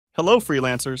Hello,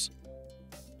 freelancers!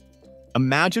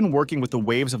 Imagine working with the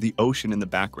waves of the ocean in the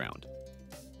background.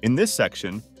 In this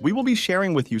section, we will be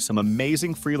sharing with you some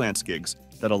amazing freelance gigs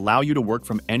that allow you to work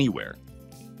from anywhere.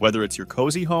 Whether it's your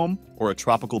cozy home or a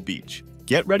tropical beach,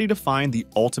 get ready to find the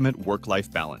ultimate work-life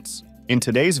balance. In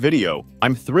today's video,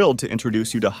 I'm thrilled to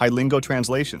introduce you to Hylingo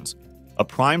Translations, a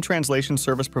prime translation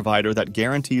service provider that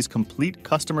guarantees complete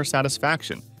customer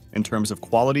satisfaction in terms of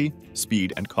quality,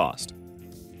 speed, and cost.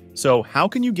 So how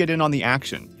can you get in on the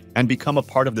action and become a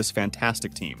part of this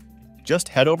fantastic team? Just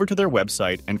head over to their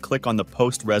website and click on the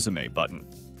Post Resume button.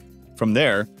 From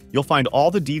there, you'll find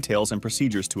all the details and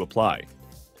procedures to apply.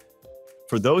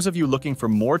 For those of you looking for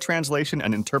more translation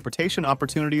and interpretation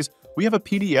opportunities, we have a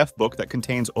PDF book that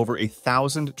contains over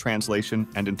 1,000 translation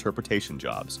and interpretation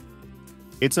jobs.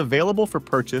 It's available for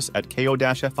purchase at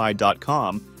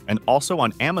ko-fi.com and also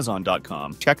on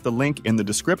amazon.com. Check the link in the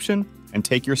description and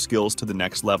take your skills to the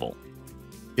next level.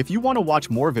 If you want to watch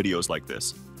more videos like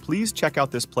this, please check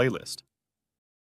out this playlist.